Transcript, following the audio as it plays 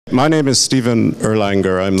My name is Stephen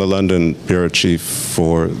Erlanger. I'm the London bureau chief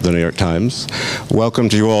for the New York Times. Welcome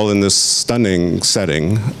to you all in this stunning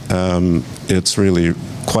setting. It's really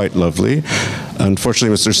quite lovely.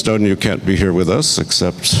 Unfortunately, Mr. Snowden, you can't be here with us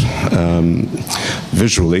except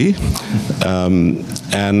visually.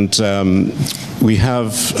 We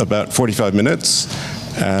have about 45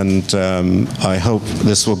 minutes, and I hope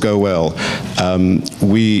this will go well.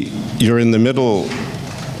 You're in the middle,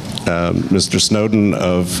 Mr. Snowden,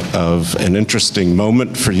 of an interesting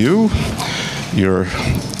moment for you. You're,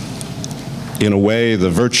 in a way, the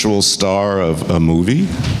virtual star of a movie.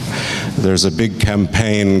 There's a big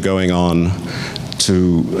campaign going on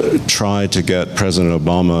to try to get President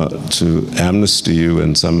Obama to amnesty you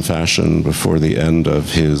in some fashion before the end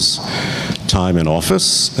of his time in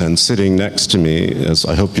office. And sitting next to me, as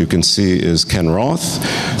I hope you can see, is Ken Roth,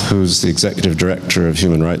 who's the executive director of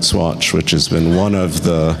Human Rights Watch, which has been one of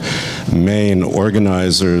the main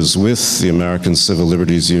organizers with the American Civil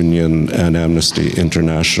Liberties Union and Amnesty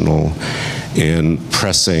International in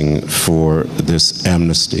pressing for this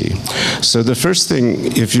amnesty. So the first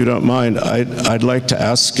thing, if you don't mind, I'd like to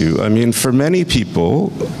ask you, I mean, for many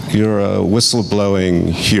people, you're a whistleblowing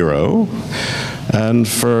hero, and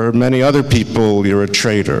for many other people, you're a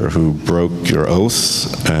traitor who broke your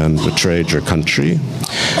oath and betrayed your country.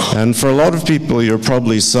 And for a lot of people, you're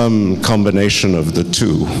probably some combination of the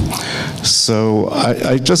two. So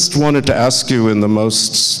I just wanted to ask you in the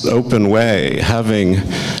most open way, having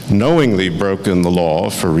knowingly broken the law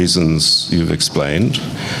for reasons you've explained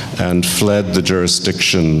and fled the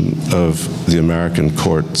jurisdiction of the American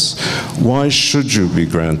courts, why should you be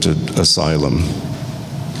granted asylum?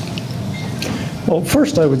 Well,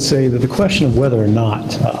 first I would say that the question of whether or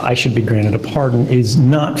not I should be granted a pardon is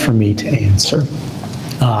not for me to answer.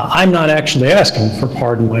 I'm not actually asking for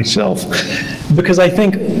pardon myself, because I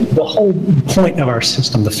think the whole point of our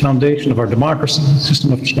system, the foundation of our democracy, is a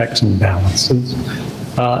system of checks and balances.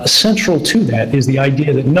 Central to that is the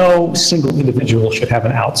idea that no single individual should have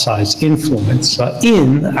an outsized influence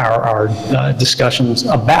in our discussions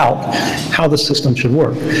about how the system should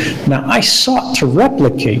work. Now, I sought to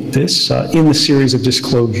replicate this in the series of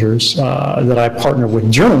disclosures that I partnered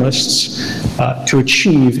with journalists to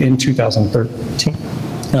achieve in 2013.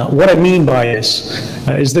 What I mean by this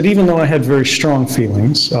is that even though I had very strong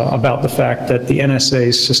feelings about the fact that the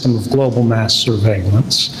NSA's system of global mass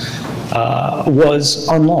surveillance was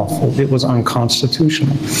unlawful, it was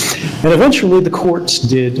unconstitutional. And eventually the courts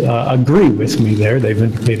did agree with me there. They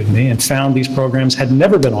vindicated me and found these programs had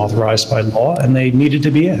never been authorized by law and they needed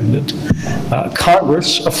to be ended.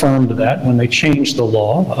 Congress affirmed that when they changed the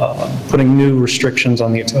law, putting new restrictions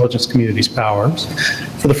on the intelligence community's powers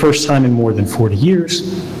for the first time in more than 40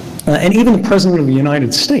 years. And even the President of the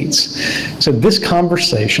United States said this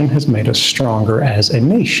conversation has made us stronger as a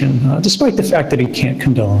nation, despite the fact that he can't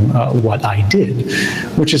condone what I did,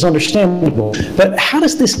 which is understandable. But how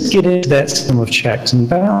does this get into that system of checks and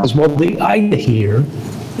balances? Well, the idea here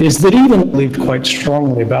is that even believed quite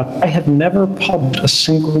strongly about, I have never published a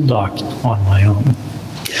single document on my own.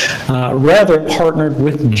 Rather partnered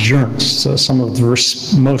with journalists, some of the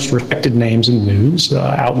most respected names in news,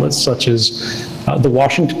 outlets such as the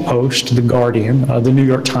Washington Post, The Guardian, the New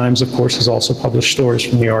York Times, of course, has also published stories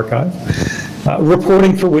from the archive,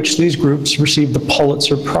 reporting for which these groups received the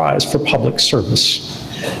Pulitzer Prize for public service.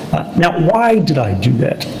 Now, why did I do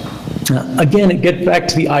that? Again, it gets back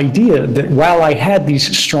to the idea that while I had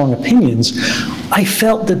these strong opinions, I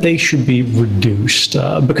felt that they should be reduced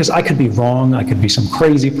because I could be wrong, I could be some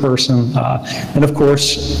crazy person, and of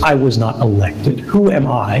course, I was not elected. Who am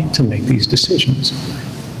I to make these decisions?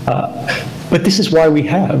 But this is why we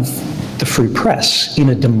have the free press in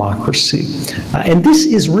a democracy. And this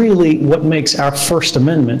is really what makes our First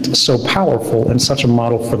Amendment so powerful and such a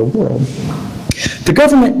model for the world. The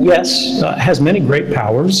government, yes, has many great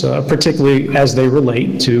powers, particularly as they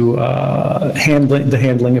relate to the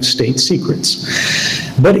handling of state secrets.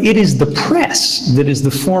 But it is the press that is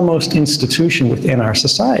the foremost institution within our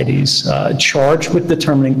societies charged with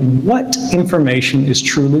determining what information is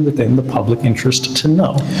truly within the public interest to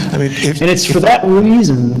know. I mean, and it's for that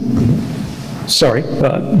reason,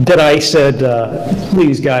 that I said,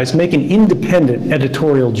 please guys, make an independent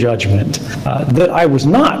editorial judgment that I was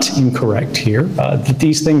not incorrect here, that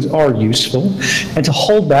these things are useful, and to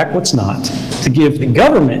hold back what's not, to give the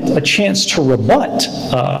government a chance to rebut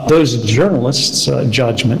those journalists'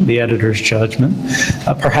 judgment, the editor's judgment,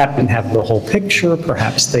 perhaps didn't have the whole picture,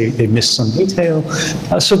 perhaps they missed some detail,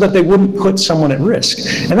 so that they wouldn't put someone at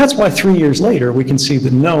risk. And that's why 3 years later, we can see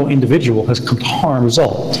that no individual has come to harm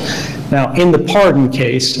result. Now, in the pardon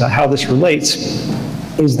case, how this relates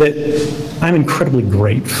is that I'm incredibly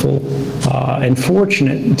grateful and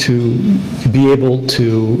fortunate to be able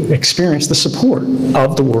to experience the support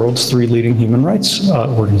of the world's 3 leading human rights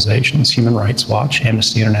organizations, Human Rights Watch,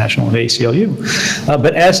 Amnesty International, and ACLU.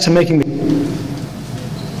 But as to making the...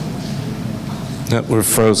 We're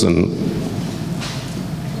frozen.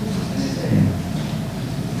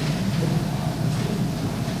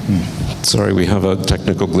 Sorry, we have a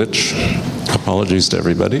technical glitch. Apologies to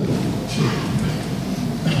everybody.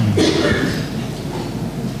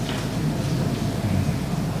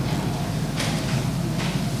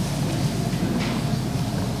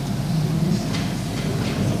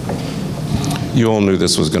 You all knew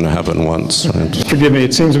this was going to happen once, right? Forgive me,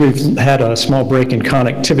 it seems we've had a small break in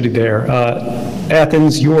connectivity there.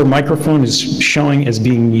 Athens, your microphone is showing as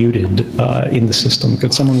being muted in the system.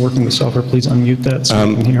 Could someone working the software please unmute that so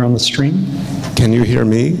I can hear on the stream? Can you hear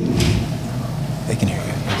me? They can hear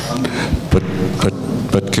you.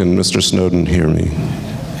 But can Mr. Snowden hear me?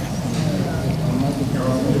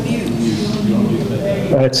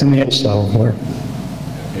 It's in the software.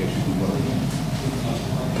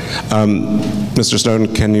 Mr. Snowden,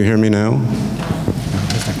 can you hear me now?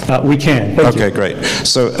 We can. Thank you. Okay, great.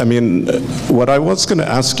 So, I mean, what I was going to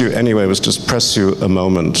ask you anyway was just press you a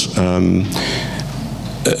moment.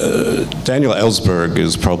 Daniel Ellsberg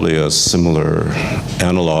is probably a similar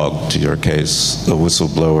analog to your case, a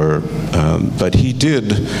whistleblower, but he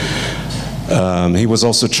was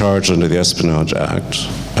also charged under the Espionage Act,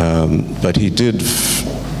 but he did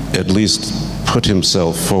at least put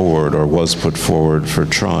himself forward, or was put forward for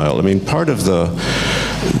trial. I mean, part of the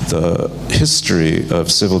history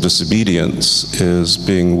of civil disobedience is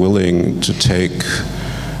being willing to take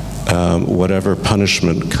whatever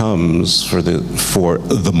punishment comes for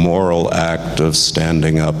the moral act of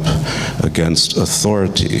standing up against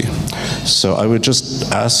authority. So I would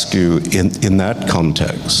just ask you, in that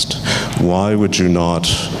context, why would you not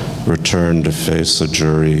return to face a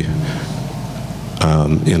jury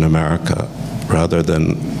in America, rather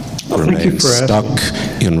than remain stuck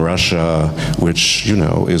in Russia, which, you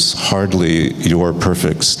know, is hardly your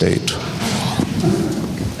perfect state?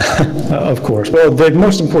 Of course. Well, the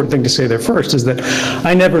most important thing to say there first is that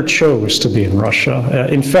I never chose to be in Russia.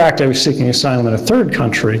 In fact, I was seeking asylum in a third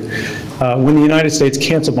country when the United States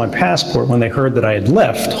canceled my passport when they heard that I had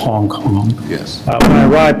left Hong Kong. Yes. When I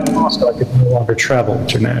arrived in Moscow, I could no longer travel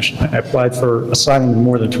internationally. I applied for asylum in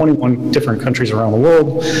more than 21 different countries around the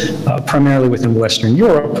world, primarily within Western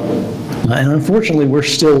Europe. And unfortunately, we're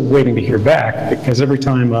still waiting to hear back, because every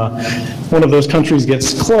time one of those countries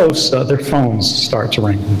gets close, their phones start to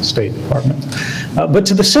ring in the State Department. But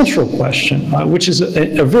to the central question, which is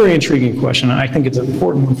a very intriguing question, and I think it's an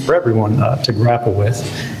important one for everyone to grapple with,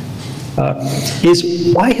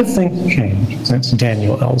 is why have things changed since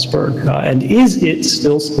Daniel Ellsberg? And is it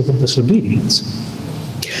still civil disobedience?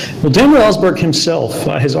 Well, Daniel Ellsberg himself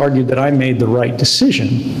has argued that I made the right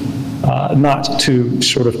decision not to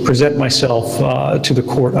sort of present myself to the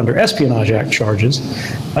court under Espionage Act charges,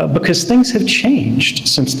 because things have changed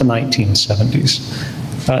since the 1970s.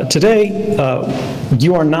 Today,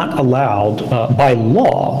 you are not allowed by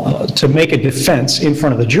law to make a defense in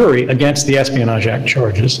front of the jury against the Espionage Act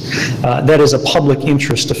charges. That is a public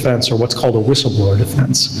interest defense, or what's called a whistleblower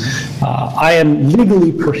defense. I am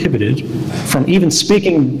legally prohibited from even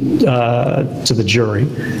speaking to the jury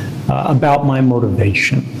about my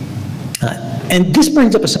motivation. And this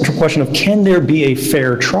brings up a central question of, can there be a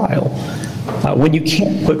fair trial when you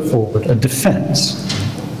can't put forward a defense?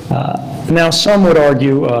 Now, some would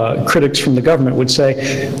argue, critics from the government would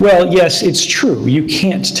say, well, yes, it's true. You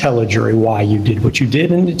can't tell a jury why you did what you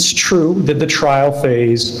did, and it's true that the trial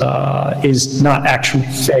phase is not actually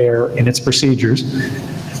fair in its procedures.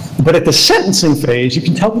 But at the sentencing phase, you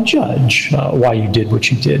can tell the judge why you did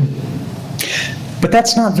what you did. But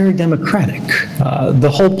that's not very democratic.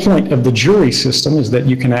 The whole point of the jury system is that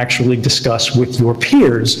you can actually discuss with your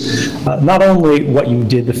peers not only what you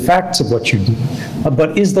did, the facts of what you did,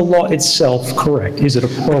 but is the law itself correct? Is it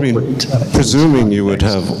appropriate? I mean, presuming you would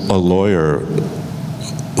have a lawyer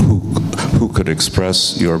who could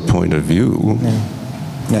express your point of view.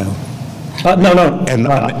 No. No.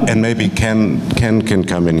 And maybe Ken can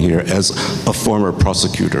come in here as a former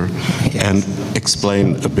prosecutor and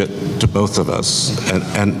explain a bit to both of us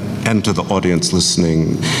and to the audience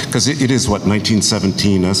listening, because it is what,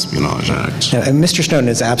 1917 Espionage Act. And Mr. Snowden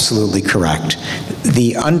is absolutely correct.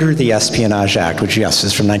 Under the Espionage Act, which yes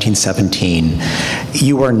is from 1917,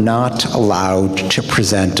 you are not allowed to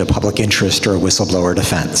present a public interest or a whistleblower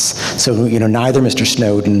defense. So neither Mr.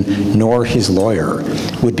 Snowden nor his lawyer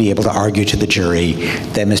would be able to argue to the jury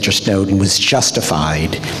that Mr. Snowden was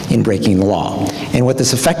justified in breaking the law. And what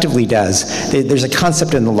this effectively does, there's a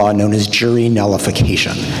concept in the law known as jury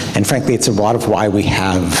nullification. And frankly, it's a lot of why we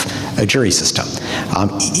have a jury system.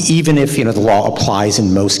 Even if the law applies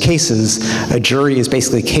in most cases, a jury is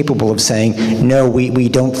basically capable of saying, no, we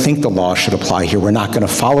don't think the law should apply here. We're not going to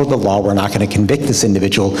follow the law. We're not going to convict this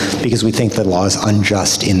individual because we think the law is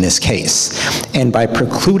unjust in this case. And by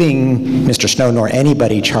precluding Mr. Snowden or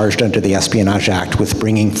anybody charged under the Espionage Act with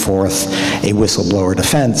bringing forth a whistleblower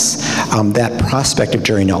defense, that prospect of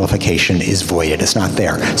jury nullification is voided. It's not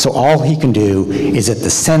there. So all he can do is at the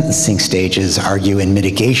sentencing stages argue in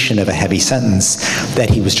mitigation of a heavy sentence that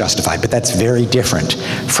he was justified. But that's very different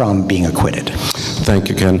from being acquitted. Thank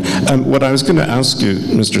you, Ken. What I was going to ask you,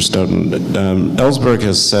 Mr. Snowden, Ellsberg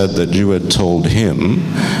has said that you had told him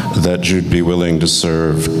that you'd be willing to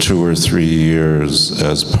serve 2 or 3 years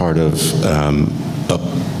as part of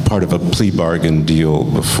a plea bargain deal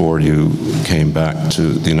before you came back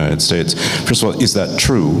to the United States. First of all, is that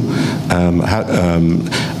true? And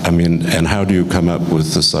how do you come up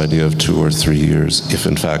with this idea of 2 or 3 years, if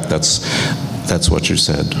in fact that's what you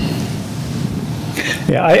said?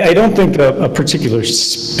 Yeah, I don't think a particular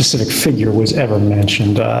specific figure was ever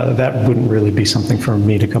mentioned. That wouldn't really be something for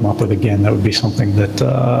me to come up with again. That would be something that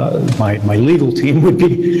my legal team would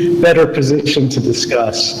be better positioned to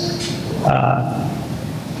discuss.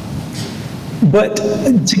 But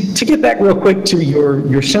to get back real quick to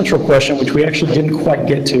your central question, which we actually didn't quite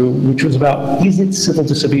get to, which was about, is it civil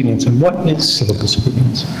disobedience, and what is civil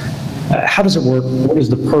disobedience? How does it work? What is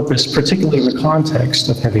the purpose, particularly in the context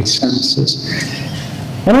of heavy sentences?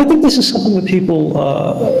 And I think this is something that people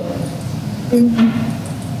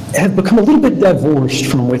have become a little bit divorced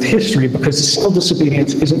from with history, because civil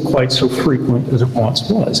disobedience isn't quite so frequent as it once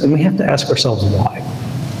was, and we have to ask ourselves why.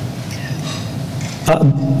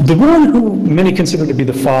 The one who many consider to be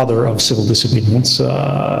the father of civil disobedience,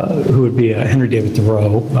 who would be Henry David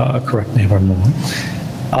Thoreau, correct me if I'm wrong,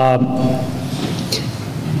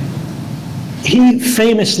 he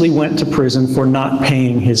famously went to prison for not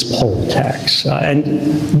paying his poll tax. And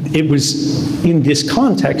it was in this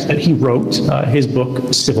context that he wrote his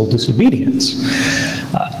book, Civil Disobedience.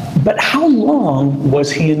 But how long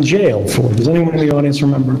was he in jail for? Does anyone in the audience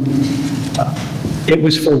remember? It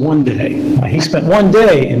was for 1 day. He spent 1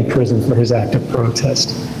 day in prison for his act of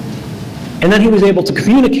protest. And then he was able to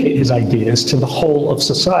communicate his ideas to the whole of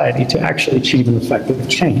society to actually achieve an effective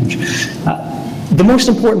change. The most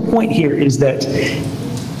important point here is that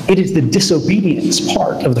it is the disobedience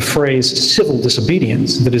part of the phrase civil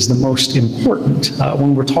disobedience that is the most important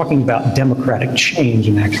when we're talking about democratic change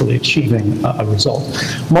and actually achieving a result.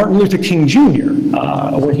 Martin Luther King Jr.,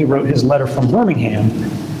 when he wrote his letter from Birmingham,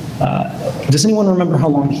 does anyone remember how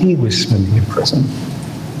long he was spending in prison?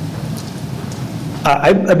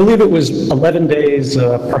 I believe it was 11 days,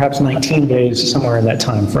 perhaps 19 days, somewhere in that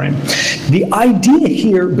time frame. The idea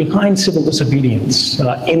here behind civil disobedience,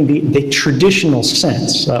 in the traditional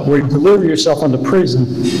sense, where you deliver yourself into prison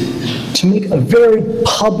to make a very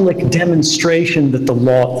public demonstration that the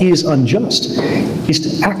law is unjust, is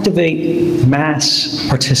to activate mass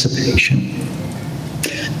participation.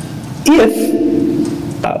 If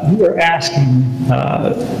we are asking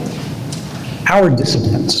our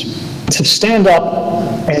dissidents to stand up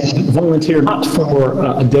and volunteer not for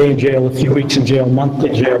a day in jail, a few weeks in jail, a month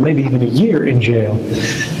in jail, maybe even a year in jail,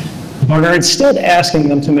 but are instead asking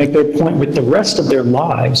them to make their point with the rest of their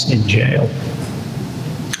lives in jail,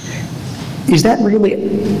 is that really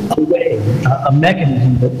a way, a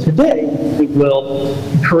mechanism that today we will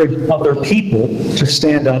encourage other people to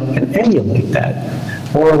stand up and emulate that?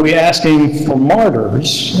 Or are we asking for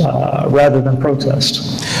martyrs rather than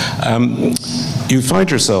protest? You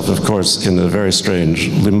find yourself, of course, in a very strange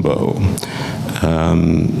limbo.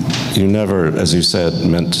 You never, as you said,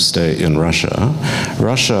 meant to stay in Russia.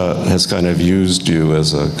 Russia has kind of used you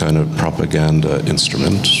as a kind of propaganda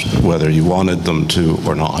instrument, whether you wanted them to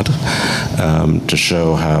or not, to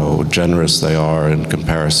show how generous they are in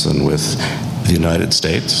comparison with the United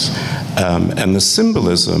States. And the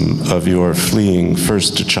symbolism of your fleeing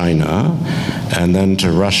first to China and then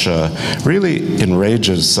to Russia really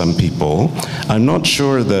enrages some people. I'm not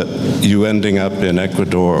sure that you ending up in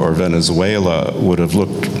Ecuador or Venezuela would have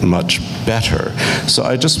looked much better. So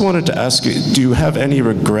I just wanted to ask you, do you have any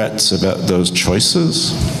regrets about those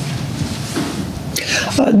choices?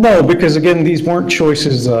 No, because again, these weren't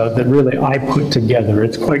choices that really I put together.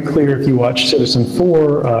 It's quite clear if you watch Citizen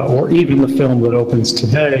 4 or even the film that opens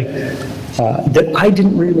today, that I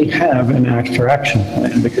didn't really have an after-action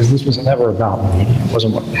plan because this was never about me. It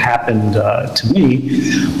wasn't what happened to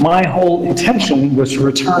me. My whole intention was to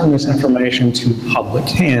return this information to public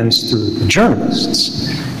hands through the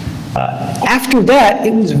journalists. After that,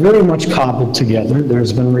 it was very much cobbled together.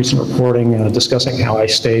 There's been recent reporting discussing how I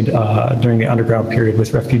stayed during the underground period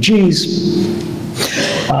with refugees.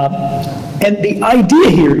 And the idea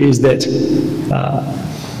here is that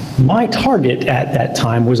my target at that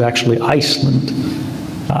time was actually Iceland.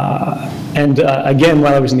 And again,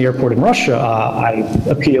 while I was in the airport in Russia, I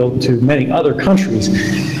appealed to many other countries.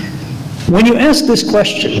 When you ask this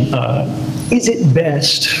question, is it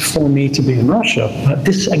best for me to be in Russia?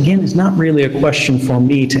 This, again, is not really a question for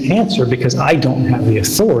me to answer because I don't have the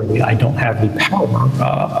authority, I don't have the power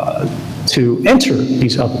to enter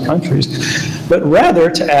these other countries, but rather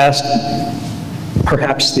to ask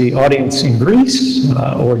perhaps the audience in Greece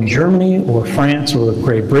or Germany or France or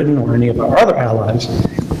Great Britain or any of our other allies.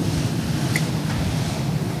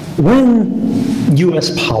 When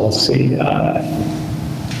U.S. policy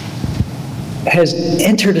has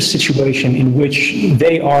entered a situation in which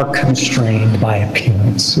they are constrained by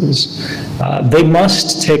appearances. They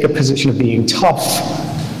must take a position of being tough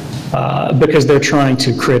because they're trying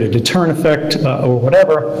to create a deterrent effect or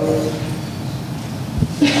whatever.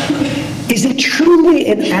 Is it truly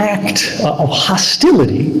an act of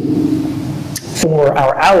hostility for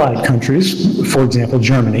our allied countries, for example,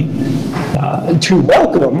 Germany, to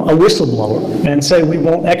welcome a whistleblower and say we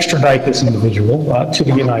won't extradite this individual to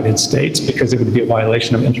the United States because it would be a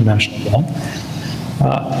violation of international law?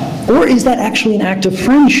 Or is that actually an act of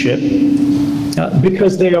friendship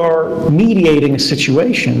because they are mediating a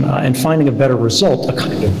situation and finding a better result, a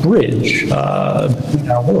kind of bridge between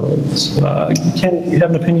our worlds? Ken, do you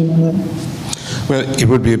have an opinion on that? Well, it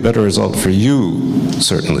would be a better result for you,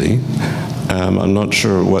 certainly. I'm not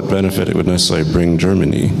sure what benefit it would necessarily bring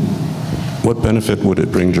Germany. What benefit would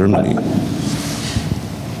it bring Germany?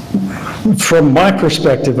 From my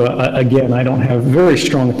perspective, again, I don't have very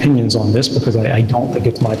strong opinions on this because I don't think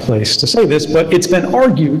it's my place to say this, but it's been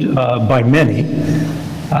argued by many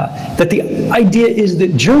that the idea is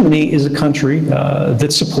that Germany is a country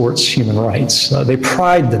that supports human rights. They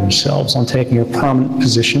pride themselves on taking a prominent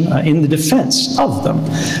position in the defense of them.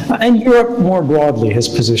 And Europe more broadly has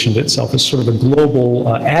positioned itself as sort of a global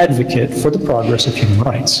advocate for the progress of human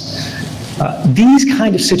rights. These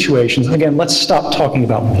kind of situations, again, let's stop talking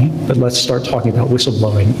about me, but let's start talking about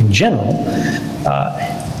whistleblowing in general.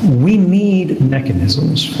 We need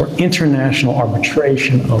mechanisms for international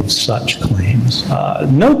arbitration of such claims.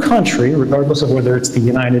 No country, regardless of whether it's the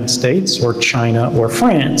United States or China or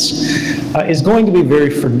France, is going to be very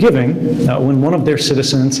forgiving when one of their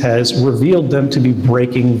citizens has revealed them to be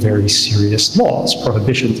breaking very serious laws,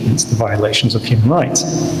 prohibitions against the violations of human rights.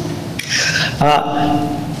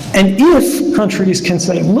 And if countries can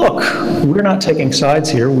say, look, we're not taking sides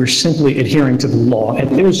here, we're simply adhering to the law,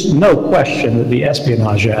 and there's no question that the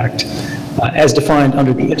Espionage Act, as defined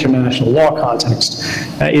under the international law context,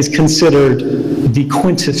 is considered the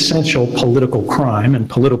quintessential political crime, and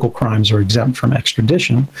political crimes are exempt from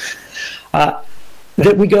extradition,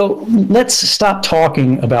 that we go, let's stop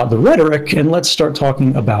talking about the rhetoric and let's start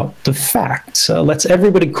talking about the facts. Let's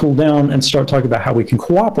everybody cool down and start talking about how we can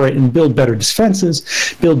cooperate and build better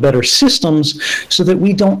defenses, build better systems so that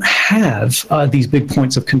we don't have these big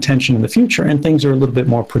points of contention in the future and things are a little bit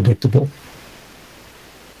more predictable.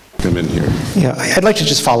 Come in here. Yeah, I'd like to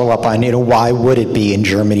just follow up on, why would it be in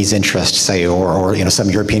Germany's interest, say, or some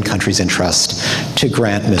European countries' interest to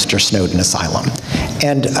grant Mr. Snowden asylum?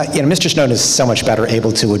 And, Mr. Snowden is so much better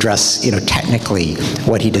able to address, technically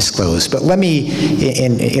what he disclosed. But let me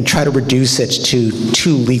try to reduce it to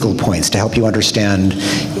two legal points to help you understand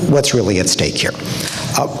what's really at stake here.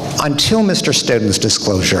 Until Mr. Snowden's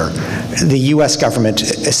disclosure, the U.S. government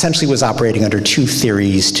essentially was operating under two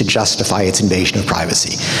theories to justify its invasion of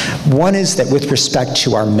privacy. One is that with respect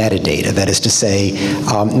to our metadata, that is to say,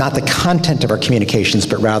 not the content of our communications,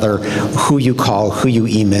 but rather who you call, who you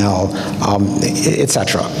email,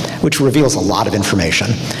 etc., which reveals a lot of information.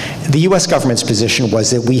 The U.S. government's position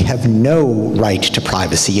was that we have no right to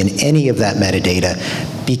privacy in any of that metadata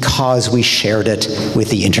because we shared it with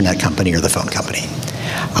the internet company or the phone company.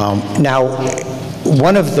 Now,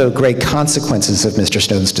 one of the great consequences of Mr.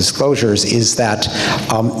 Snowden's disclosures is that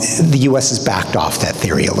the U.S. has backed off that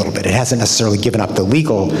theory a little bit. It hasn't necessarily given up the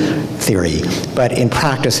legal theory, but in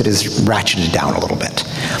practice it has ratcheted down a little bit.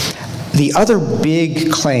 The other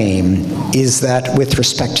big claim is that with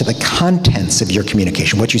respect to the contents of your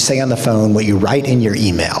communication, what you say on the phone, what you write in your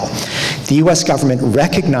email, the U.S. government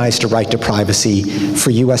recognized a right to privacy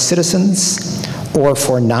for U.S. citizens or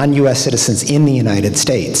for non-U.S. citizens in the United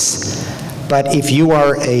States. But if you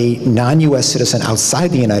are a non-U.S. citizen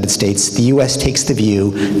outside the United States, the U.S. takes the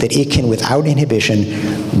view that it can, without inhibition,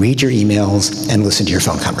 read your emails and listen to your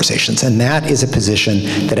phone conversations. And that is a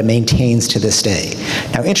position that it maintains to this day.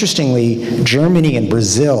 Now, interestingly, Germany and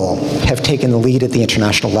Brazil have taken the lead at the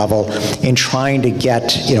international level in trying to get,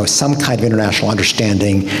 some kind of international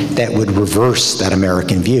understanding that would reverse that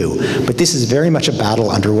American view. But this is very much a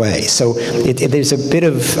battle underway. So there's a bit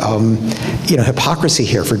of, hypocrisy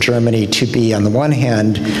here for Germany to be, on the one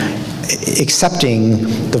hand, accepting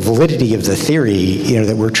the validity of the theory,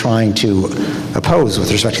 that we're trying to oppose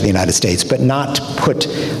with respect to the United States, but not put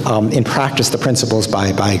in practice the principles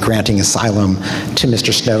by granting asylum to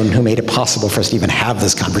Mr. Snowden, who made it possible for us to even have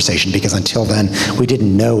this conversation, because until then, we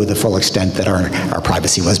didn't know the full extent that our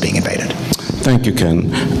privacy was being invaded. Thank you, Ken.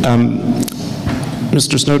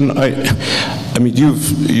 Mr. Snowden, I mean,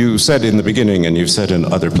 you said in the beginning, and you've said in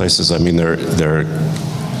other places, I mean, there are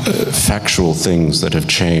factual things that have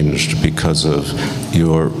changed because of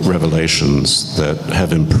your revelations that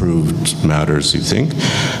have improved matters, you think.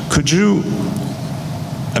 Could you,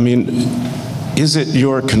 I mean, is it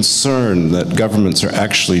your concern that governments are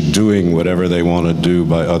actually doing whatever they want to do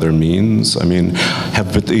by other means? I mean,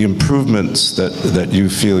 have the improvements that you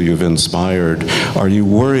feel you've inspired, are you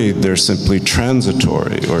worried they're simply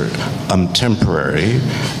transitory or temporary,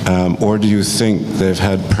 or do you think they've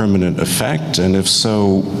had permanent effect, and if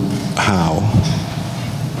so, how?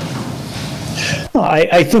 Well,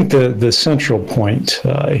 I think the central point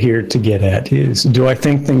here to get at is, do I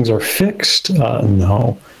think things are fixed?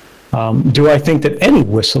 No. Do I think that any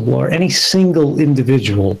whistleblower, any single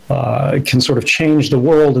individual can sort of change the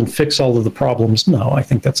world and fix all of the problems? No, I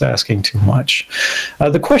think that's asking too much.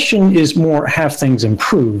 The question is more, have things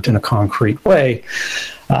improved in a concrete way?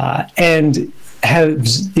 And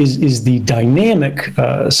is the dynamic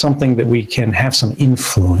something that we can have some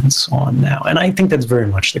influence on now? And I think that's very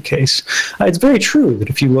much the case. It's very true that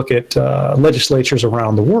if you look at legislatures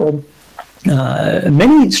around the world,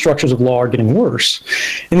 many structures of law are getting worse.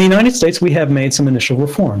 In the United States, we have made some initial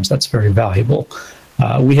reforms. That's very valuable.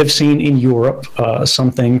 We have seen in Europe some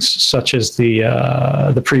things such as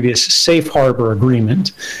the previous Safe Harbor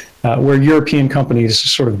Agreement, where European companies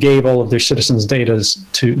sort of gave all of their citizens'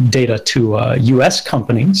 data to U.S.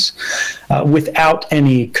 companies without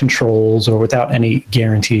any controls or without any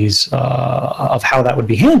guarantees of how that would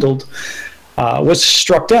be handled. Was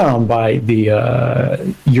struck down by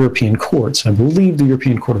the European courts. I believe the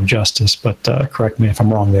European Court of Justice, but correct me if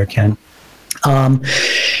I'm wrong there, Ken.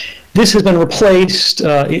 This has been replaced,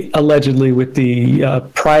 allegedly, with the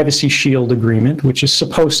Privacy Shield Agreement, which is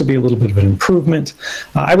supposed to be a little bit of an improvement.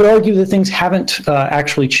 I would argue that things haven't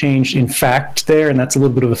actually changed in fact there, and that's a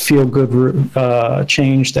little bit of a feel-good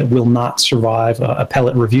change that will not survive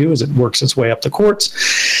appellate review as it works its way up the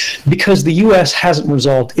courts, because the U.S. hasn't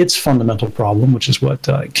resolved its fundamental problem, which is what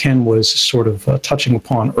Ken was sort of touching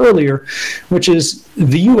upon earlier, which is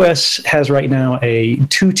the U.S. has right now a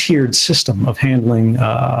two-tiered system of handling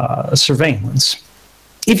surveillance.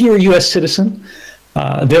 If you're a U.S. citizen,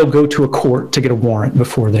 they'll go to a court to get a warrant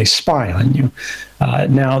before they spy on you.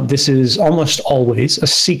 Now, this is almost always a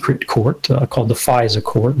secret court called the FISA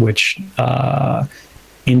court, which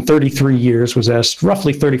in 33 years was asked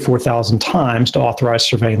roughly 34,000 times to authorize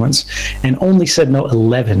surveillance and only said no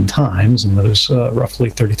 11 times in those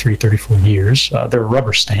roughly 33, 34 years. They're a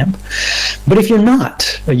rubber stamp. But if you're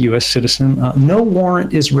not a U.S. citizen, no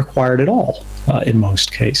warrant is required at all in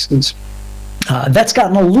most cases. That's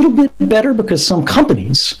gotten a little bit better because some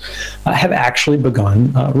companies have actually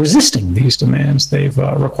begun resisting these demands. They've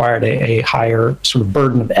required a higher sort of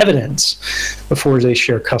burden of evidence before they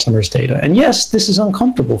share customers' data. And yes, this is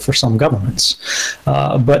uncomfortable for some governments,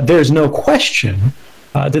 but there's no question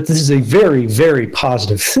that this is a very, very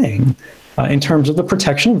positive thing in terms of the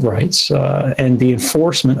protection of rights and the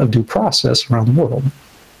enforcement of due process around the world.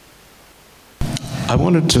 I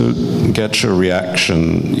wanted to get your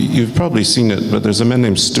reaction. You've probably seen it, but there's a man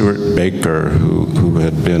named Stuart Baker who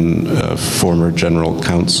had been a former general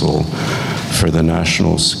counsel for the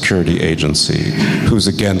National Security Agency, who's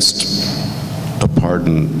against a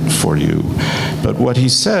pardon for you. But what he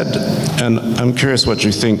said, and I'm curious what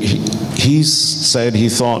you think, he said he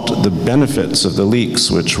thought the benefits of the leaks,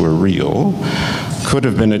 which were real, could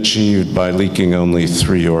have been achieved by leaking only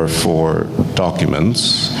 3 or 4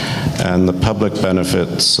 documents, and the public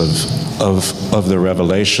benefits of the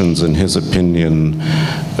revelations, in his opinion,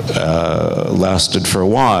 lasted for a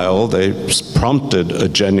while. They prompted a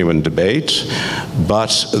genuine debate,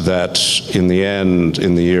 but that in the end,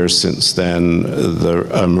 in the years since then,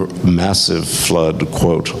 a massive flood,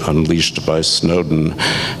 quote, unleashed by Snowden,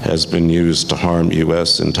 has been used to harm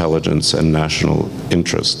US intelligence and national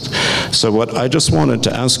interest. So what I just wanted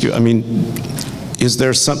to ask you, I mean, is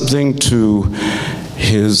there something to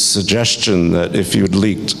his suggestion that if you'd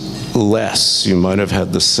leaked less, you might have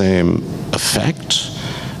had the same effect?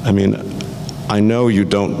 I mean, I know you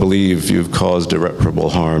don't believe you've caused irreparable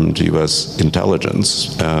harm to US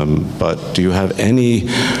intelligence, but do you have any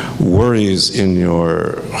worries in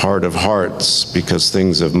your heart of hearts, because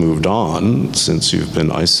things have moved on since you've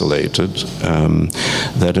been isolated,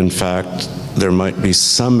 that in fact there might be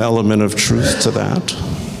some element of truth to that?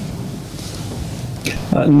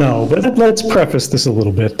 No, but let's preface this a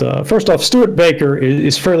little bit. First off, Stuart Baker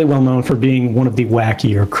is fairly well known for being one of the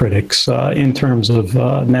wackier critics in terms of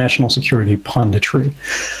national security punditry.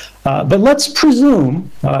 But let's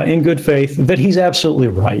presume, in good faith, that he's absolutely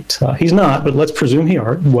right. He's not, but let's presume he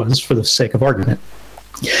was for the sake of argument.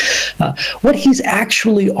 What he's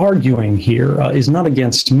actually arguing here is not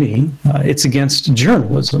against me, it's against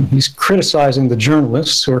journalism. He's criticizing the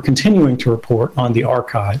journalists who are continuing to report on the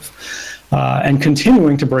archive and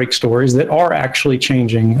continuing to break stories that are actually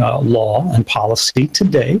changing law and policy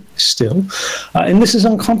today still. And this is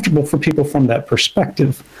uncomfortable for people from that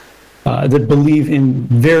perspective that believe in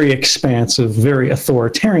very expansive, very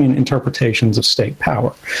authoritarian interpretations of state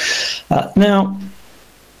power. Now,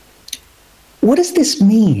 what does this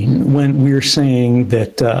mean when we're saying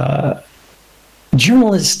that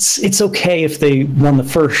journalists, it's okay if they run the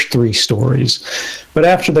first 3 stories, but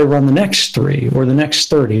after they run the next 3 or the next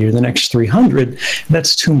 30 or the next 300,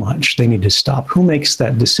 that's too much. They need to stop. Who makes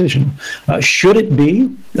that decision? Should it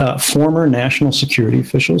be former national security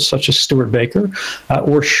officials such as Stuart Baker,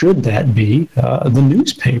 or should that be the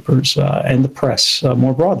newspapers and the press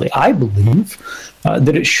more broadly? I believe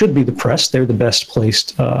that it should be the press. They're the best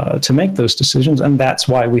placed to make those decisions, and that's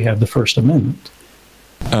why we have the First Amendment.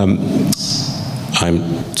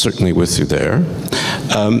 I'm certainly with you there.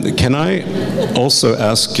 Can I also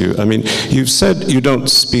ask you, I mean, you've said you don't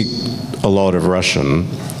speak a lot of Russian.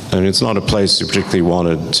 I mean, it's not a place you particularly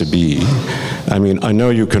wanted to be. I mean, I know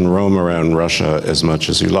you can roam around Russia as much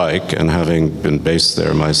as you like, and having been based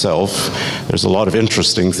there myself, there's a lot of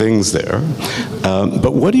interesting things there.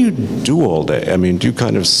 But what do you do all day? I mean, do you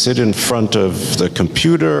kind of sit in front of the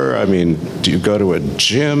computer? I mean, do you go to a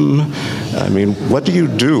gym? I mean, what do you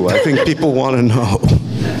do? I think people want to know.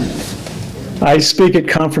 I speak at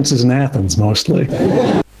conferences in Athens, mostly.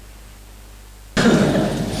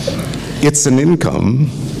 It's an income.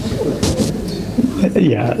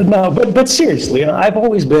 Yeah, no, but seriously, I've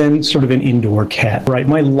always been sort of an indoor cat, right?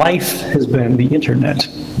 My life has been the internet.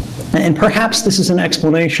 And perhaps this is an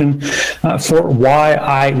explanation for why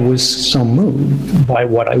I was so moved by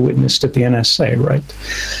what I witnessed at the NSA, right?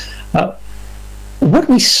 What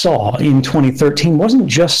we saw in 2013 wasn't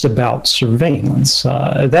just about surveillance.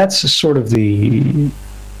 That's sort of the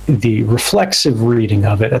reflexive reading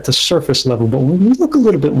of it at the surface level, but when we look a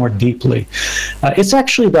little bit more deeply, it's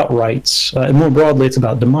actually about rights, and more broadly, it's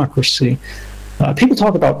about democracy. People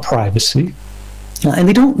talk about privacy, and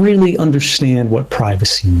they don't really understand what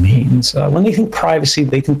privacy means. When they think privacy,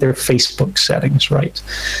 they think they're Facebook settings, right?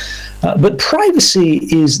 But privacy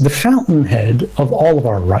is the fountainhead of all of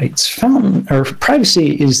our rights.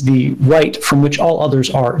 Privacy is the right from which all others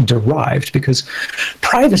are derived, because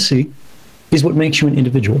privacy is what makes you an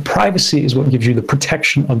individual. Privacy is what gives you the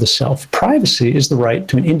protection of the self. Privacy is the right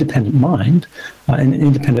to an independent mind and an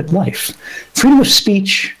independent life. Freedom of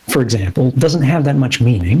speech, for example, doesn't have that much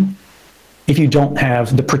meaning if you don't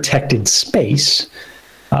have the protected space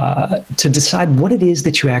to decide what it is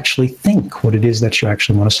that you actually think, what it is that you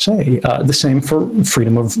actually want to say. The same for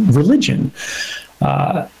freedom of religion.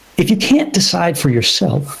 if you can't decide for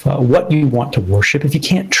yourself what you want to worship, if you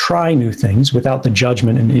can't try new things without the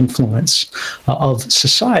judgment and influence of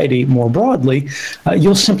society more broadly,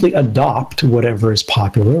 you'll simply adopt whatever is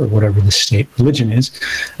popular or whatever the state religion is,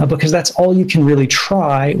 because that's all you can really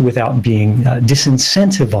try without being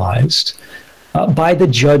disincentivized by the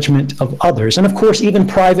judgment of others. And of course, even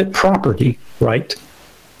private property, right?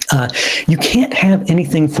 You can't have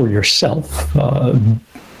anything for yourself.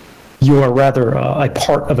 You are rather a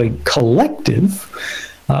part of a collective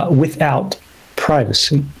without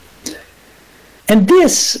privacy. And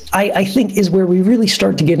this, I think, is where we really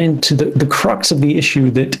start to get into the crux of the issue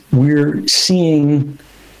that we're seeing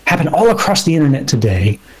happen all across the internet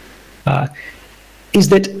today, is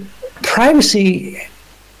that privacy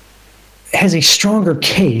has a stronger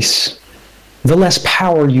case the less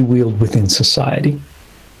power you wield within society.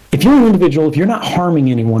 If you're an individual, if you're not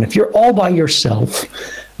harming anyone, if you're all by yourself,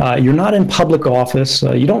 you're not in public office,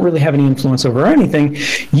 you don't really have any influence over anything,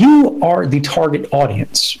 you are the target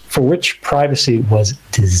audience for which privacy was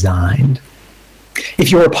designed.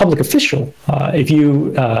 If you're a public official, if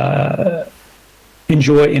you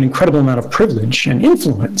enjoy an incredible amount of privilege and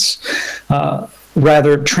influence,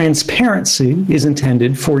 rather, transparency is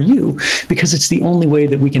intended for you, because it's the only way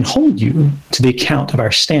that we can hold you to the account of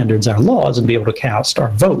our standards, our laws, and be able to cast our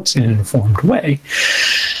votes in an informed way.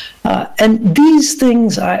 And these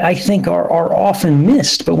things, I think, are often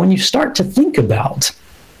missed. But when you start to think about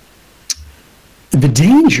the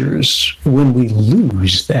dangers when we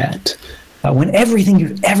lose that, when everything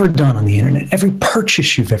you've ever done on the internet, every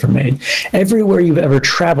purchase you've ever made, everywhere you've ever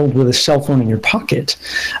traveled with a cell phone in your pocket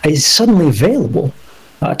is suddenly available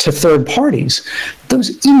to third parties,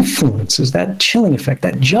 those influences, that chilling effect,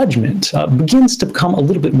 that judgment begins to become a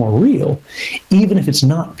little bit more real, even if it's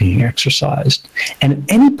not being exercised. And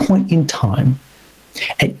at any point in time,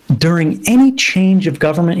 during any change of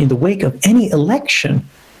government, in the wake of any election,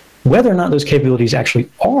 whether or not those capabilities actually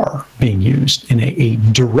are being used in a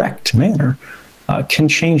direct manner can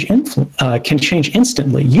change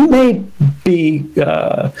instantly. You may be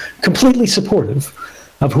completely supportive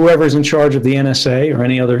of whoever's in charge of the NSA or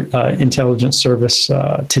any other intelligence service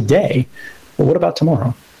today, but what about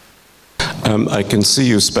tomorrow? I can see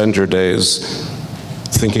you spend your days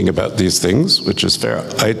thinking about these things, which is fair.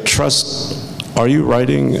 I trust. Are you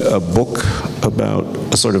writing a book about,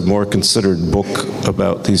 a sort of more considered book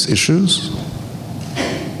about these issues?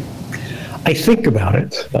 I think about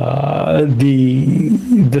it.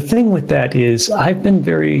 The thing with that is I've been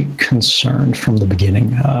very concerned from the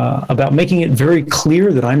beginning about making it very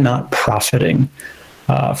clear that I'm not profiting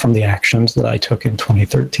from the actions that I took in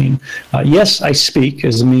 2013. Yes, I speak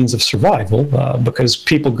as a means of survival because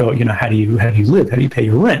people go, you know, how do you live? How do you pay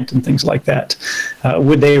your rent and things like that?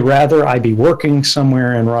 Would they rather I be working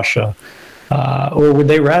somewhere in Russia, or would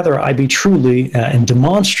they rather I be truly and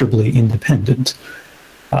demonstrably independent?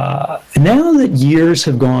 Now that years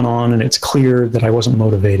have gone on and it's clear that I wasn't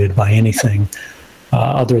motivated by anything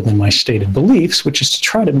other than my stated beliefs, which is to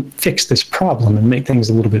try to fix this problem and make things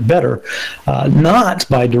a little bit better, not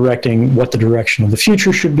by directing what the direction of the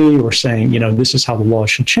future should be or saying, you know, this is how the law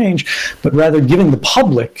should change, but rather giving the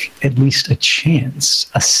public at least a chance,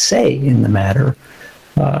 a say in the matter.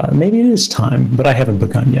 Maybe it is time, but I haven't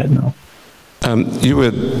begun yet, no. You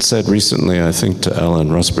had said recently, I think, to Alan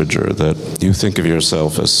Rusbridger that you think of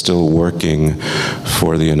yourself as still working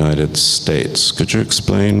for the United States. Could you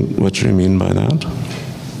explain what you mean by that?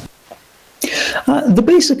 The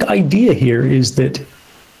basic idea here is that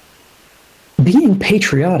being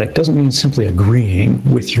patriotic doesn't mean simply agreeing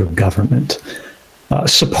with your government.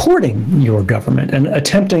 Supporting your government and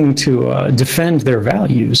attempting to defend their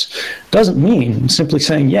values doesn't mean simply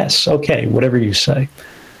saying, yes, okay, whatever you say.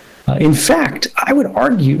 In fact, I would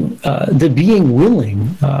argue that being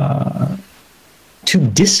willing to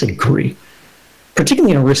disagree,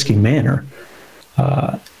 particularly in a risky manner,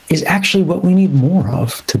 is actually what we need more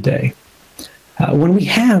of today. When we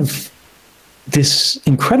have this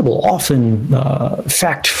incredible, often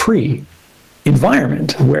fact-free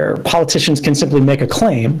environment where politicians can simply make a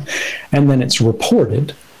claim and then it's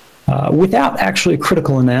reported without actually a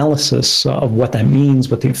critical analysis of what that means,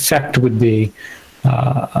 what the effect would be,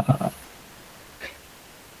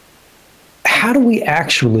 how do we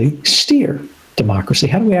actually steer democracy?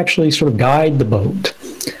 How do we actually sort of guide the boat?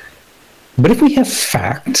 But if we have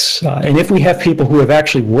facts, and if we have people who have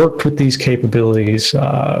actually worked with these capabilities, who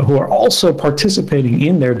are also participating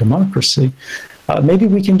in their democracy, maybe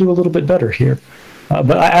we can do a little bit better here.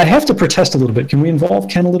 But I have to protest a little bit. Can we involve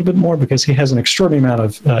Ken a little bit more? Because he has an extraordinary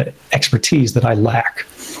amount of expertise that I lack.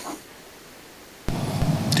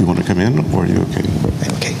 you want to come in, or are you okay?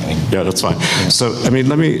 Okay. Yeah, that's fine. So, I mean,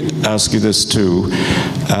 let me ask you this too.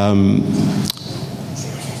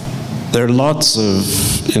 There are lots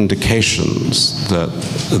of indications that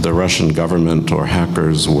the Russian government or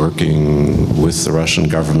hackers working with the Russian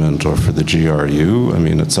government or for the GRU, I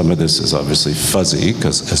mean, some of this is obviously fuzzy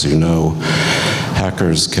because, as you know,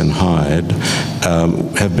 hackers can hide,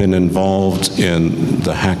 have been involved in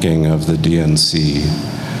the hacking of the DNC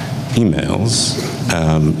emails,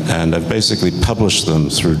 and have basically published them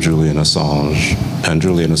through Julian Assange. And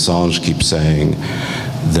Julian Assange keeps saying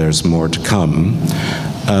there's more to come.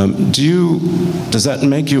 Does that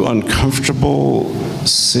make you uncomfortable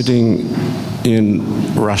sitting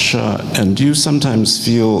in Russia? And do you sometimes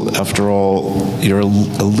feel, after all, you're a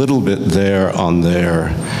little bit there on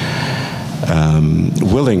their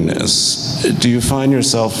willingness? Do you find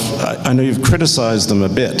yourself, I know you've criticized them a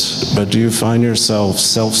bit, but do you find yourself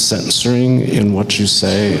self-censoring in what you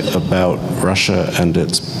say about Russia and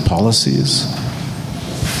its policies?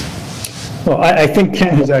 Well, I think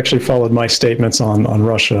Ken has actually followed my statements on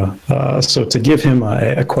Russia. So to give him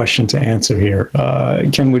a question to answer here,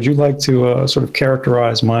 Ken, would you like to sort of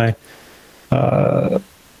characterize my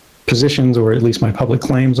positions, or at least my public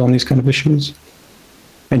claims on these kind of issues?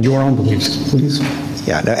 And your own beliefs, please.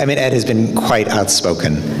 Yeah, no, I mean, Ed has been quite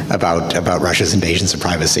outspoken about Russia's invasions of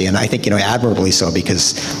privacy, and I think, admirably so,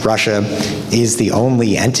 because Russia is the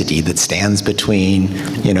only entity that stands between,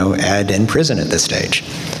 Ed and prison at this stage.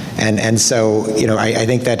 And so, I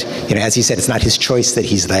think that, as he said, it's not his choice that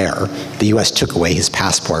he's there. The U.S. took away his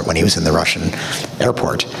passport when he was in the Russian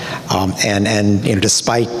airport. And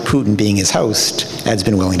despite Putin being his host, Ed's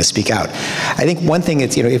been willing to speak out. I think one thing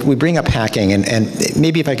is, if we bring up hacking, and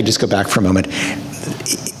maybe if I could just go back for a moment,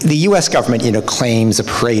 the U.S. government, claims a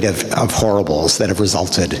parade of horribles that have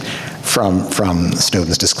resulted from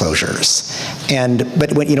Snowden's disclosures.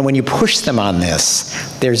 But when you push them on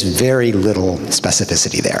this, there's very little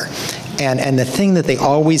specificity there. And the thing that they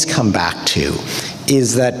always come back to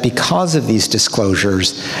is that because of these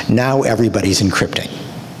disclosures, now everybody's encrypting.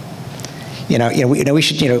 We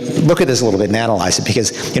should, look at this a little bit and analyze it,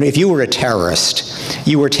 because, if you were a terrorist,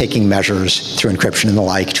 you were taking measures through encryption and the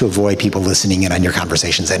like to avoid people listening in on your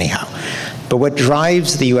conversations anyhow. But what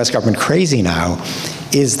drives the U.S. government crazy now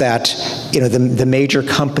is that, the major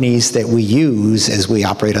companies that we use as we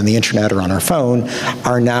operate on the internet or on our phone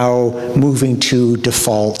are now moving to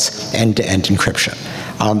default end-to-end encryption.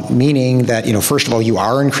 Meaning that, first of all, you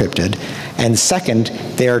are encrypted, and second,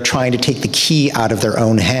 they are trying to take the key out of their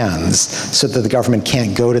own hands so that the government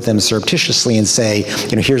can't go to them surreptitiously and say,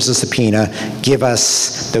 here's the subpoena, give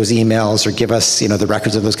us those emails, or give us, the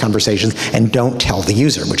records of those conversations, and don't tell the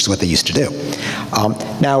user, which is what they used to do.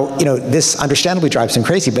 Now, this understandably drives them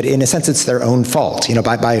crazy, but in a sense, it's their own fault.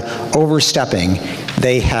 By overstepping,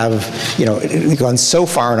 they have, gone so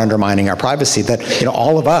far in undermining our privacy that,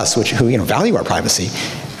 all of us, who value our privacy,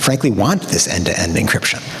 frankly want this end-to-end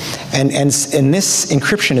encryption. And this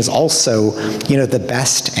encryption is also, the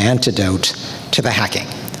best antidote to the hacking.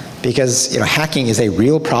 Because hacking is a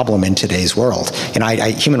real problem in today's world.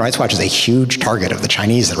 Human Rights Watch is a huge target of the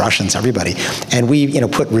Chinese, the Russians, everybody, and we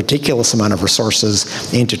put ridiculous amount of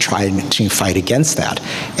resources into trying to fight against that.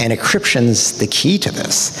 And encryption's the key to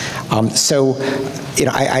this. So,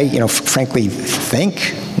 I frankly thank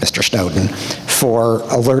Mr. Snowden for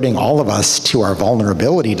alerting all of us to our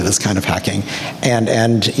vulnerability to this kind of hacking,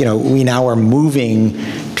 and we now are moving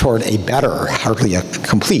toward a better, hardly a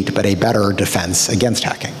complete, but a better defense against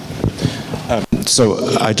hacking.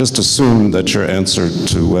 So I just assume that your answer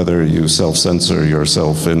to whether you self-censor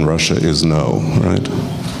yourself in Russia is no, right?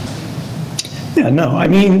 Yeah, no. I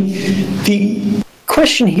mean, the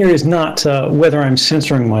question here is not whether I'm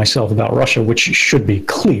censoring myself about Russia, which should be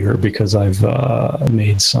clear because I've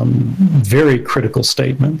made some very critical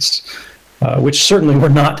statements, which certainly were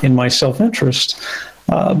not in my self-interest,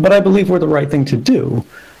 but I believe were the right thing to do.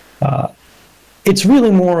 It's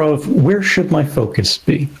really more of where should my focus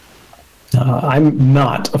be? I'm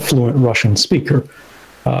not a fluent Russian speaker.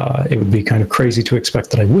 It would be kind of crazy to expect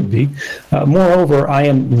that I would be. Moreover, I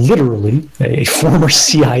am literally a former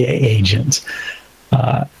CIA agent.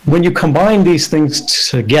 When you combine these things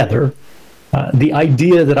together, the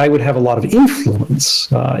idea that I would have a lot of influence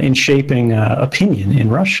in shaping opinion in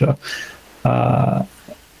Russia,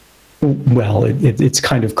 well, it's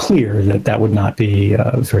kind of clear that that would not be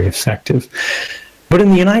very effective. But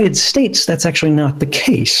in the United States, that's actually not the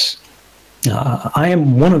case. I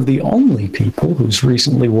am one of the only people who's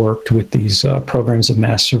recently worked with these programs of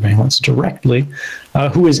mass surveillance directly,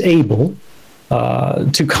 who is able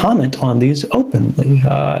to comment on these openly.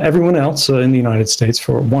 Everyone else in the United States,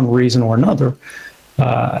 for one reason or another,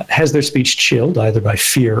 has their speech chilled either by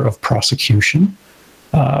fear of prosecution,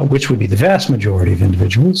 which would be the vast majority of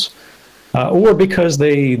individuals, or because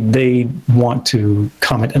they want to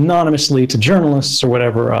comment anonymously to journalists or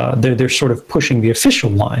whatever. They're sort of pushing the official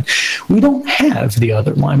line. We don't have the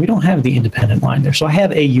other line. We don't have the independent line there. So I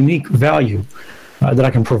have a unique value that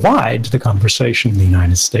I can provide to the conversation in the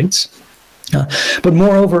United States. But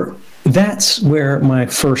moreover, that's where my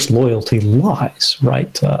first loyalty lies,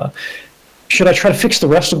 right? Should I try to fix the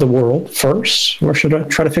rest of the world first, or should I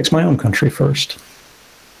try to fix my own country first?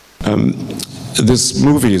 This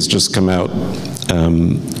movie has just come out,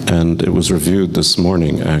 and it was reviewed this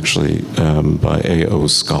morning, actually, by A.O.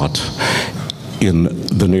 Scott in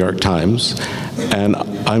the New York Times. And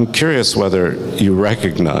I'm curious whether you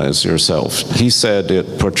recognize yourself. He said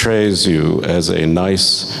it portrays you as a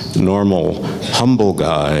nice, normal, humble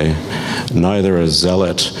guy, neither a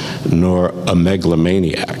zealot nor a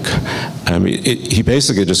megalomaniac. I mean, he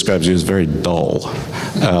basically describes you as very dull.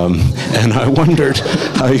 And I wondered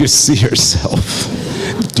how you see yourself.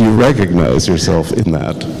 Do you recognize yourself in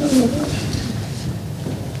that?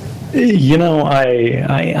 You know, I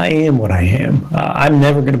am what I am. I'm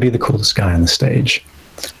never going to be the coolest guy on the stage.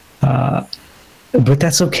 But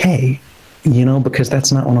that's okay, you know, because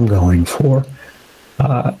that's not what I'm going for.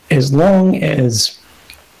 As long as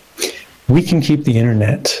we can keep the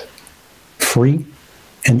internet free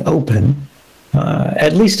and open,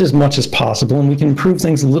 at least as much as possible, and we can improve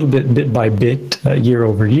things a little bit by bit, year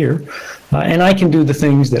over year, and I can do the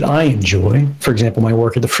things that I enjoy. For example, my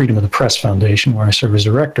work at the Freedom of the Press Foundation, where I serve as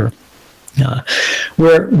director,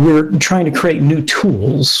 where we're trying to create new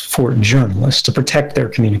tools for journalists to protect their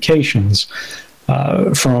communications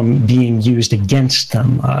from being used against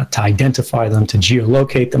them, to identify them, to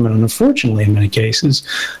geolocate them, and unfortunately, in many cases,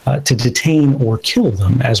 to detain or kill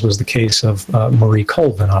them, as was the case of Marie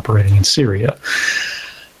Colvin operating in Syria.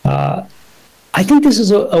 I think this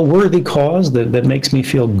is a worthy cause that makes me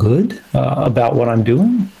feel good about what I'm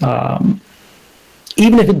doing.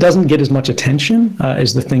 Even if it doesn't get as much attention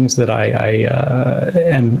as the things that I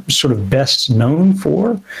am sort of best known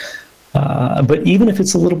for, but even if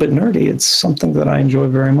it's a little bit nerdy, it's something that I enjoy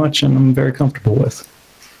very much and I'm very comfortable with.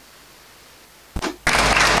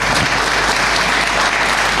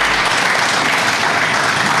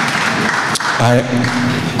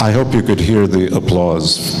 I hope you could hear the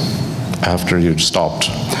applause after you'd stopped.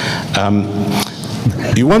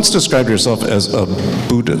 You once described yourself as a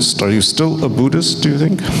Buddhist. Are you still a Buddhist, do you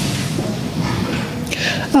think?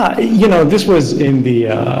 You know, this was in the...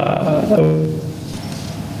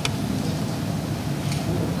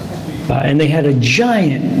 and they had a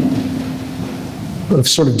giant of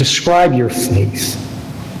sort of describe your faith.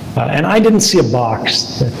 And I didn't see a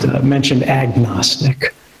box that mentioned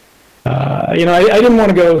agnostic. You know, I didn't want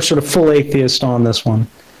to go sort of full atheist on this one.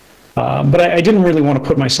 But I didn't really want to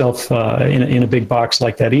put myself in a big box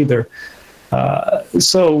like that either.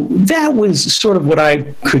 So that was sort of what I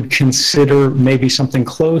could consider maybe something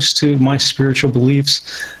close to my spiritual beliefs.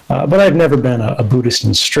 But I've never been a Buddhist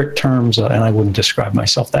in strict terms, and I wouldn't describe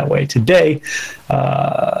myself that way today.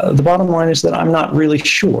 The bottom line is that I'm not really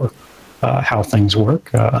sure how things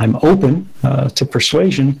work. I'm open to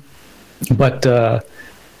persuasion, but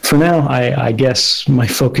for now, I guess my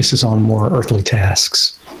focus is on more earthly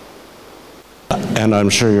tasks. And I'm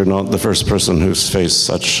sure you're not the first person who's faced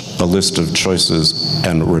such a list of choices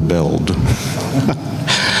and rebelled.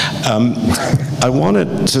 I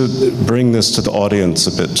wanted to bring this to the audience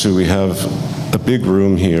a bit too. We have a big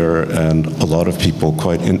room here and a lot of people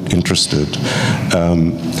quite interested.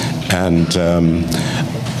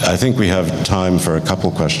 I think we have time for a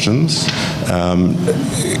couple questions.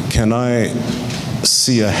 Can I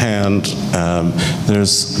see a hand?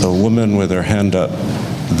 There's a woman with her hand up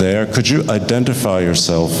there. Could you identify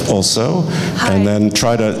yourself also? Hi. And then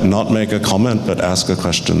try to not make a comment but ask a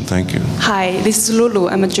question. Thank you. Hi, this is Lulu.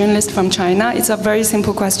 I'm a journalist from China. It's a very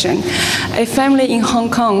simple question. A family in Hong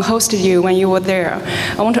Kong hosted you when you were there.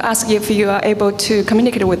 I want to ask if you are able to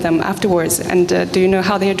communicate with them afterwards, and do you know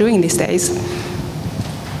how they are doing these days?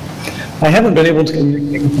 I haven't been able to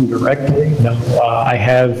communicate with them directly. No, I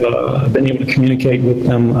have been able to communicate with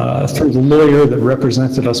them through the lawyer that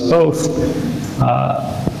represented us both.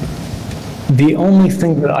 The only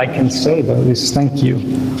thing that I can say, though, is thank you.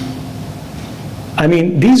 I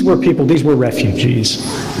mean, these were people, these were refugees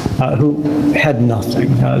who had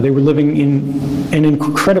nothing. They were living in an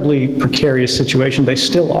incredibly precarious situation. They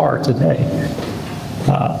still are today.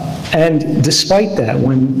 And despite that,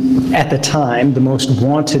 when at the time the most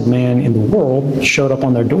wanted man in the world showed up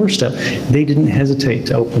on their doorstep, they didn't hesitate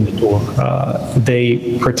to open the door.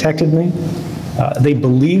 They protected me. They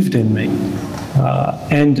believed in me.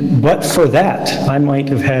 But for that, I might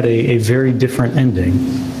have had a very different ending.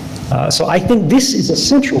 So I think this is a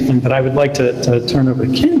central thing that I would like to turn over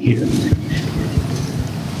to Ken here,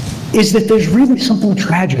 is that there's really something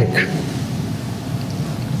tragic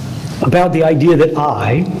about the idea that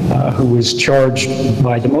I, who was charged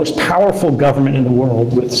by the most powerful government in the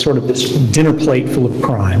world with sort of this dinner plate full of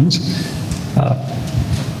crimes,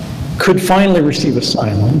 could finally receive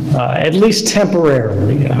asylum, at least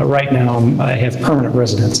temporarily. Right now, I have permanent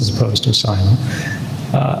residence as opposed to asylum.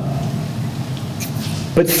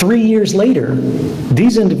 But 3 years later,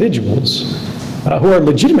 these individuals, who are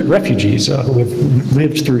legitimate refugees, who have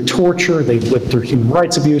lived through torture, they've lived through human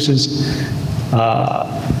rights abuses,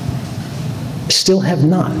 still have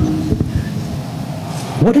not.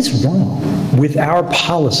 What is wrong with our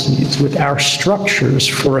policies, with our structures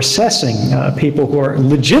for assessing people who are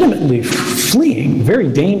legitimately fleeing very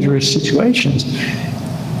dangerous situations?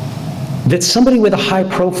 That somebody with a high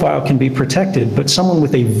profile can be protected, but someone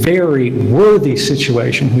with a very worthy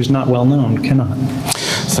situation who's not well known cannot.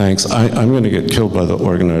 Thanks. I'm going to get killed by the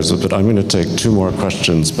organizer, but I'm going to take 2 more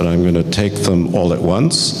questions, but I'm going to take them all at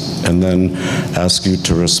once and then ask you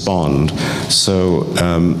to respond. So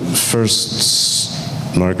first,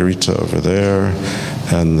 Margarita over there,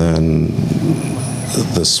 and then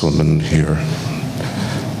this woman here.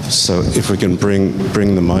 So if we can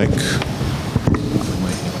bring the mic.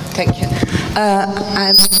 Thank you.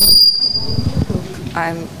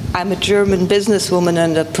 I'm a German businesswoman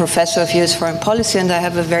and a professor of US foreign policy, and I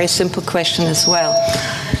have a very simple question as well.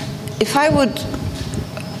 If I would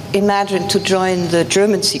imagine to join the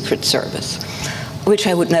German Secret Service, which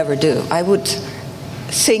I would never do, I would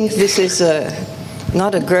think this is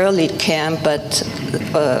not a girly camp, but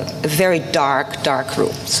a very dark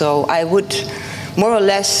room. So I would more or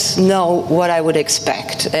less know what I would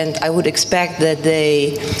expect, and I would expect that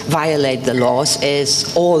they violate the laws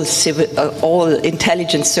as all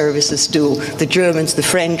intelligence services do, the Germans, the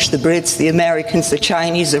French, the Brits, the Americans, the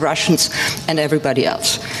Chinese, the Russians, and everybody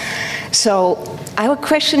else. So I have a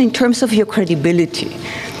question in terms of your credibility.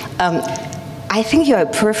 I think you're a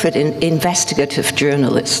perfect investigative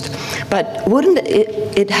journalist, but wouldn't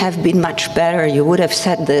it have been much better, you would have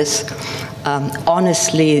said this,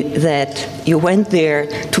 honestly, that you went there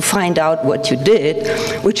to find out what you did,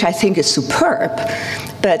 which I think is superb,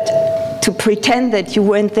 but to pretend that you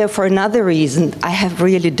went there for another reason, I have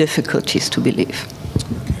really difficulties to believe.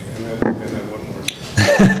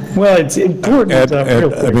 Well, it's important.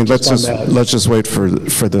 I mean, let's just wait for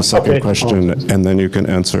the second question, and then you can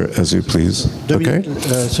answer as you please. Okay.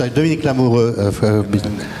 Sorry, Dominique Lamoureux.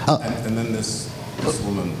 And then this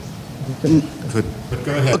woman. But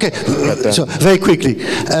go ahead. Okay, so very quickly.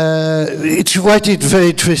 It's very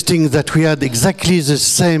interesting that we had exactly the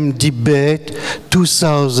same debate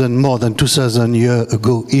more than 2,000 years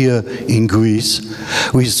ago here in Greece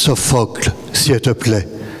with Sophocles theater play,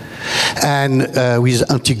 and with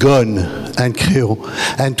Antigone and Creon.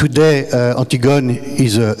 And today Antigone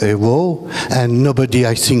is a hero, and nobody,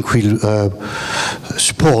 I think, will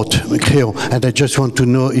support Creon. And I just want to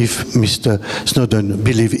know if Mr. Snowden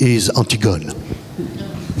believes he is Antigone.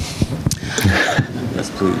 Yes,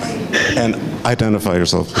 please. And identify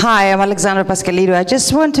yourself. Hi, I'm Alexandra Pascalidou. I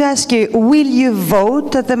just want to ask you, will you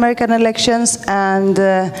vote at the American elections? And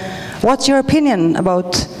what's your opinion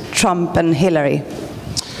about Trump and Hillary?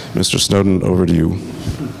 Mr. Snowden, over to you.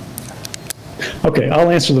 Okay, I'll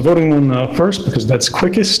answer the voting one first because that's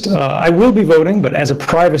quickest. I will be voting, but as a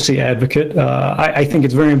privacy advocate, I think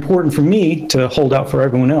it's very important for me to hold out for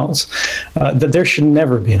everyone else that there should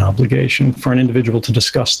never be an obligation for an individual to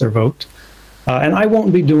discuss their vote. And I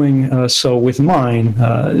won't be doing so with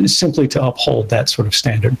mine simply to uphold that sort of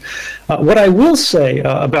standard. What I will say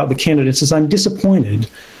about the candidates is I'm disappointed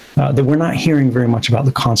that we're not hearing very much about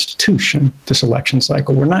the Constitution this election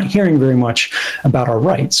cycle. We're not hearing very much about our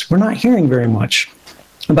rights. We're not hearing very much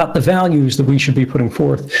about the values that we should be putting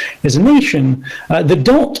forth as a nation that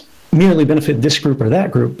don't merely benefit this group or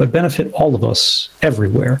that group, but benefit all of us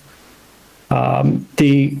everywhere.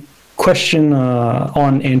 The question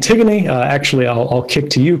on Antigone, actually, I'll kick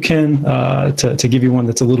to you, Ken, to give you one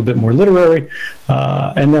that's a little bit more literary,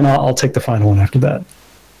 and then I'll take the final one after that.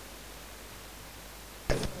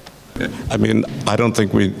 I mean, I don't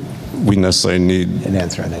think we necessarily need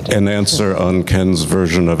an answer on Ken's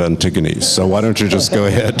version of Antigone. So why don't you just go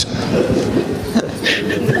ahead?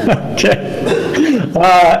 Okay.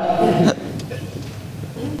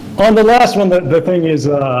 On the last one, the thing is,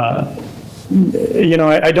 you know,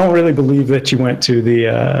 I don't really believe that you went to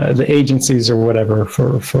the agencies or whatever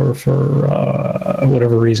for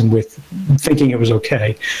whatever reason with thinking it was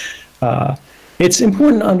okay. It's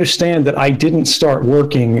important to understand that I didn't start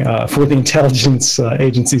working for the intelligence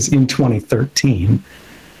agencies in 2013.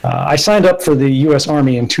 I signed up for the U.S.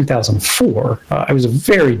 Army in 2004. I was a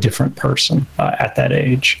very different person at that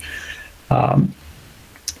age.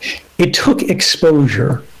 It took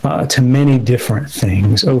exposure to many different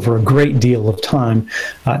things over a great deal of time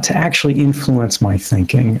to actually influence my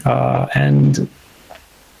thinking and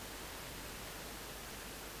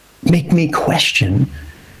make me question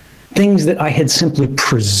things that I had simply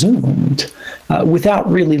presumed without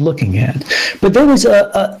really looking at. But there was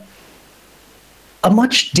a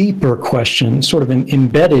much deeper question sort of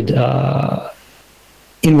embedded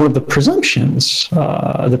in one of the presumptions,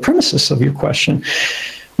 the premises of your question,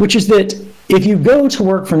 which is that if you go to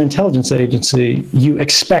work for an intelligence agency, you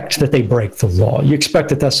expect that they break the law. You expect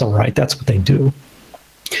that that's all right. That's what they do.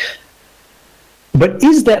 But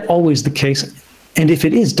is that always the case? And if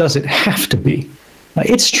it is, does it have to be?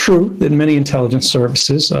 It's true that many intelligence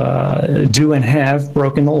services do and have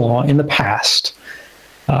broken the law in the past.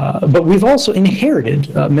 But we've also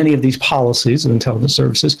inherited many of these policies of intelligence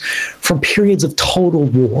services from periods of total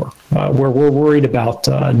war, where we're worried about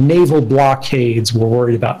naval blockades, we're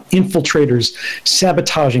worried about infiltrators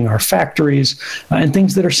sabotaging our factories, and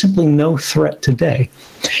things that are simply no threat today.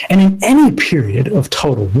 And in any period of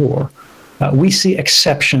total war, we see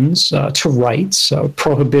exceptions to rights,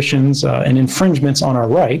 prohibitions, and infringements on our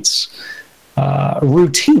rights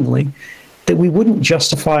routinely that we wouldn't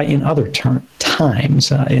justify in other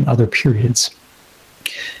times, in other periods.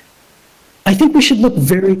 I think we should look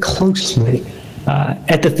very closely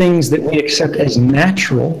at the things that we accept as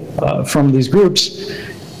natural from these groups,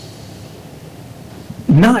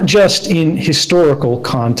 not just in historical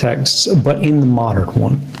contexts, but in the modern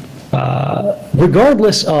one.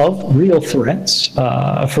 Regardless of real threats,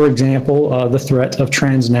 for example, the threat of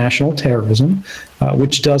transnational terrorism,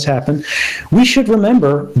 which does happen, we should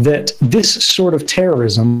remember that this sort of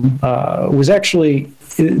terrorism was actually,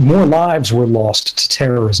 more lives were lost to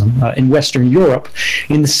terrorism in Western Europe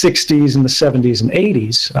in the 60s and the 70s and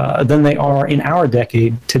 80s than they are in our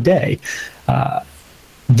decade today.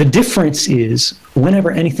 The difference is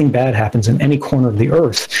whenever anything bad happens in any corner of the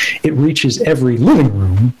earth, it reaches every living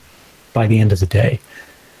room by the end of the day.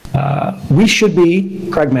 We should be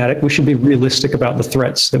pragmatic, we should be realistic about the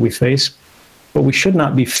threats that we face, but we should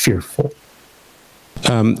not be fearful.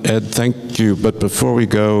 Ed, thank you, but before we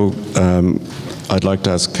go, I'd like to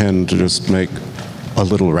ask Ken to just make a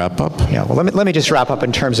little wrap-up. Yeah, well, let me just wrap up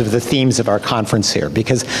in terms of the themes of our conference here,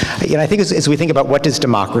 because I think as we think about what does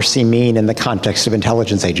democracy mean in the context of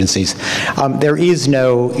intelligence agencies, there is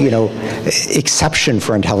no exception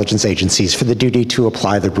for intelligence agencies for the duty to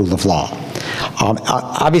apply the rule of law.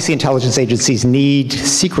 Obviously, intelligence agencies need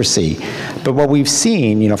secrecy, but what we've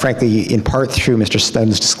seen, frankly, in part through Mr.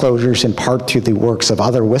 Snowden's disclosures, in part through the works of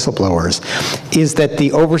other whistleblowers, is that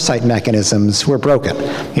the oversight mechanisms were broken.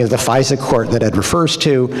 The FISA court that Ed refers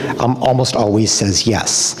to almost always says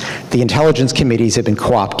yes. The intelligence committees have been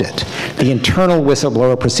co-opted. The internal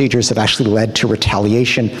whistleblower procedures have actually led to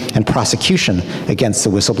retaliation and prosecution against the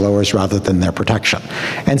whistleblowers rather than their protection.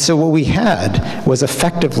 And so what we had was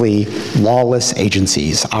effectively lawless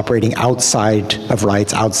agencies operating outside of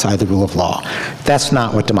rights, outside the rule of law. That's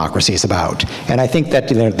not what democracy is about. And I think that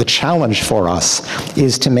the challenge for us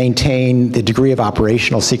is to maintain the degree of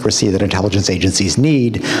operational secrecy that intelligence agencies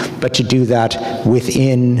need, but to do that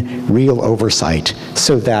within real oversight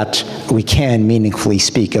so that we can meaningfully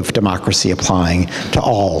speak of democracy applying to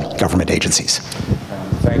all government agencies.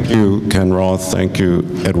 Thank you, Ken Roth. Thank you,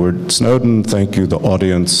 Edward Snowden. Thank you, the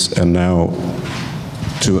audience. And now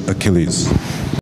to Achilles.